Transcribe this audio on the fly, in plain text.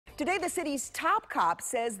Today, the city's top cop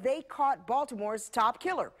says they caught Baltimore's top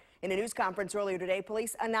killer. In a news conference earlier today,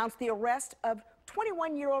 police announced the arrest of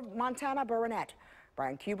 21-year-old Montana Burnett.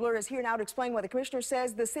 Brian Kubler is here now to explain why the commissioner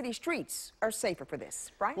says the city streets are safer for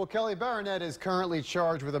this. Brian? Well, Kelly, Burnett is currently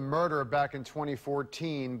charged with a murder back in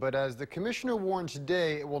 2014, but as the commissioner warned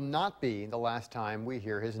today, it will not be the last time we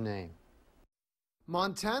hear his name.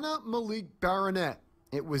 Montana Malik Burnett.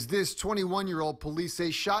 It was this 21-year-old police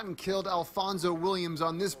say shot and killed Alfonso Williams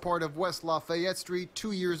on this part of West Lafayette Street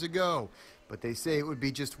 2 years ago. But they say it would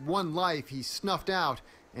be just one life he snuffed out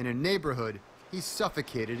in a neighborhood he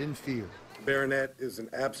suffocated in fear. Burnett is an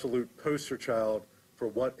absolute poster child for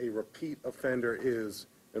what a repeat offender is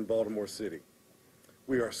in Baltimore City.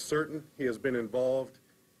 We are certain he has been involved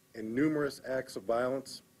in numerous acts of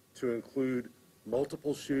violence, to include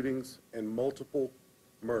multiple shootings and multiple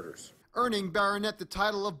murders, earning Burnett the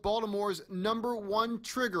title of Baltimore's #1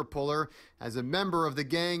 trigger puller as a member of the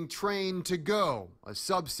gang Trained to Go, a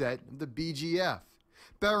subset of the BGF.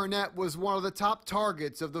 Burnett was one of the top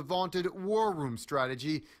targets of the vaunted War Room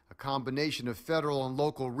strategy, a combination of federal and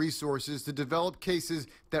local resources to develop cases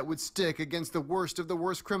that would stick against the worst of the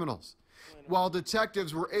worst criminals. While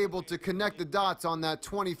detectives were able to connect the dots on that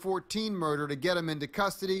 2014 murder to get him into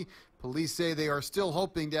custody, police say they are still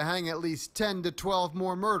hoping to hang at least 10 to 12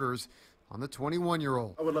 more murders on the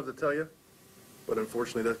 21-year-old. I would love to tell you, but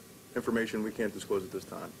unfortunately that information we can't disclose at this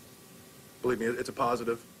time. Believe me, it's a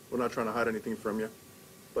positive. We're not trying to hide anything from you.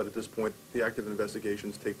 But at this point, the active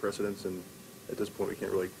investigations take precedence, and at this point, we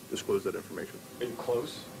can't really disclose that information. Been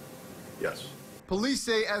close? Yes. Police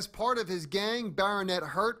say as part of his gang, Burnett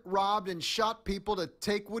hurt, robbed, and shot people to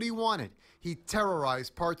take what he wanted. He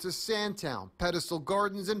terrorized parts of Sandtown, Pedestal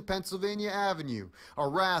Gardens, and Pennsylvania Avenue. A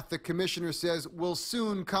wrath the commissioner says will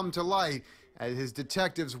soon come to light as his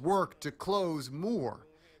detectives work to close more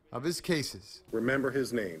of his cases. Remember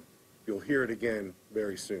his name. You'll hear it again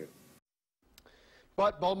very soon.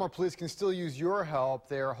 But Baltimore Police can still use your help.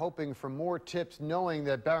 They are hoping for more tips, knowing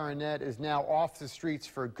that Burnett is now off the streets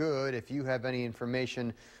for good. If you have any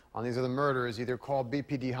information on these other murders, either call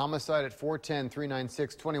BPD Homicide at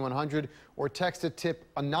 410-396-2100 or text a tip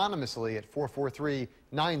anonymously at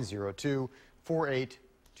 443-902-4824.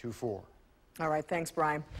 All right, thanks,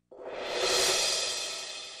 Brian.